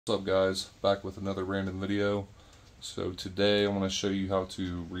What's up guys, back with another random video. So today I want to show you how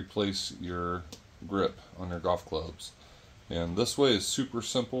to replace your grip on your golf clubs, and this way is super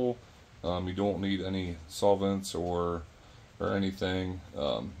simple. You don't need any solvents or anything.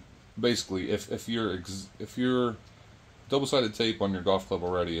 Basically if your double-sided tape on your golf club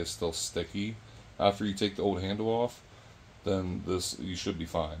already is still sticky after you take the old handle off, then you should be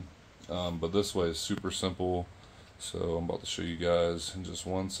fine. But this way is super simple. So I'm about to show you guys in just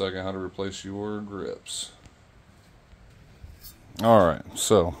 1 second how to replace your grips. Alright,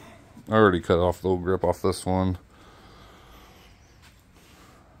 so I already cut off the old grip off this one,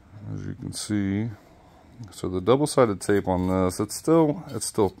 as you can see. So the double-sided tape on this, it's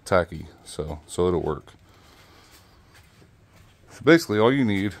still tacky, so it'll work. So basically all you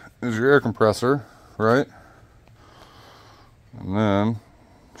need is your air compressor, right? And then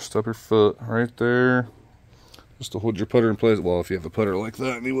just up your foot right there, just to hold your putter in place. Well, if you have a putter like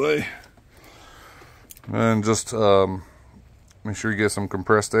that anyway. And just make sure you get some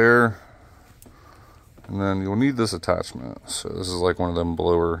compressed air. And then you'll need this attachment. So this is like one of them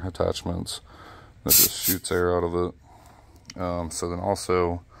blower attachments that just shoots air out of it. So then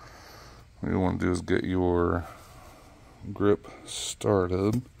also what you want to do is get your grip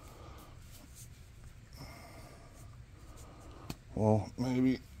started. Well,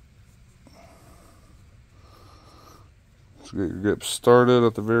 maybe get your grip started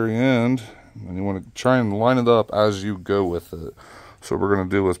at the very end, and you want to try and line it up as you go with it. So what we're going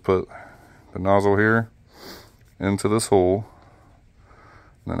to do is put the nozzle here into this hole,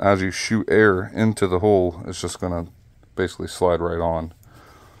 and then as you shoot air into the hole, it's just going to basically slide right on.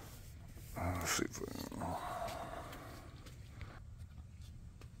 Let's see if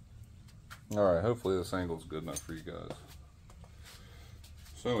Alright, hopefully this angle is good enough for you guys.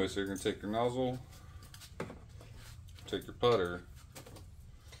 So anyway, so you're going to take your nozzle, take your putter,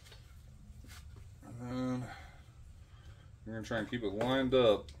 and then you're going to try and keep it lined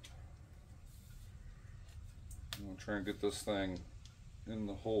up. I'm going to try and get this thing in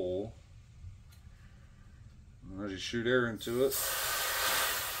the hole. And as you shoot air into it,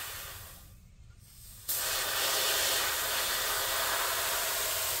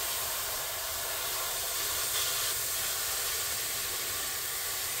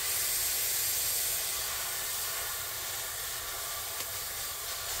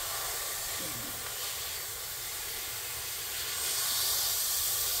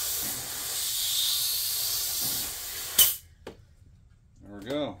 there we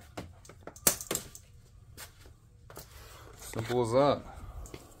go. Simple as that.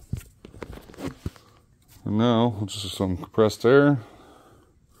 And now, just some compressed air.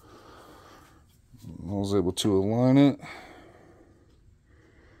 I was able to align it.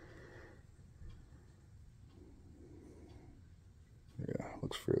 Yeah,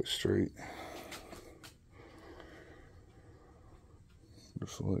 looks fairly straight.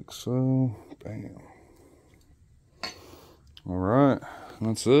 Just like so. Bam. Alright,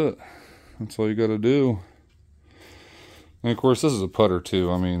 that's it. That's all you gotta do. And of course, this is a putter too.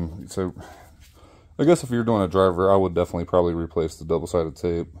 I mean, so I guess if you're doing a driver, I would definitely probably replace the double-sided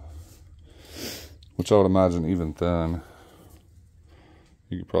tape, which I would imagine even then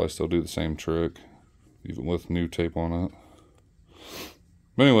you could probably still do the same trick even with new tape on it.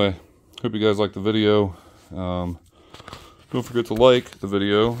 But anyway, hope you guys liked the video. Don't forget to like the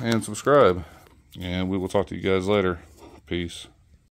video and subscribe, and we will talk to you guys later. Peace.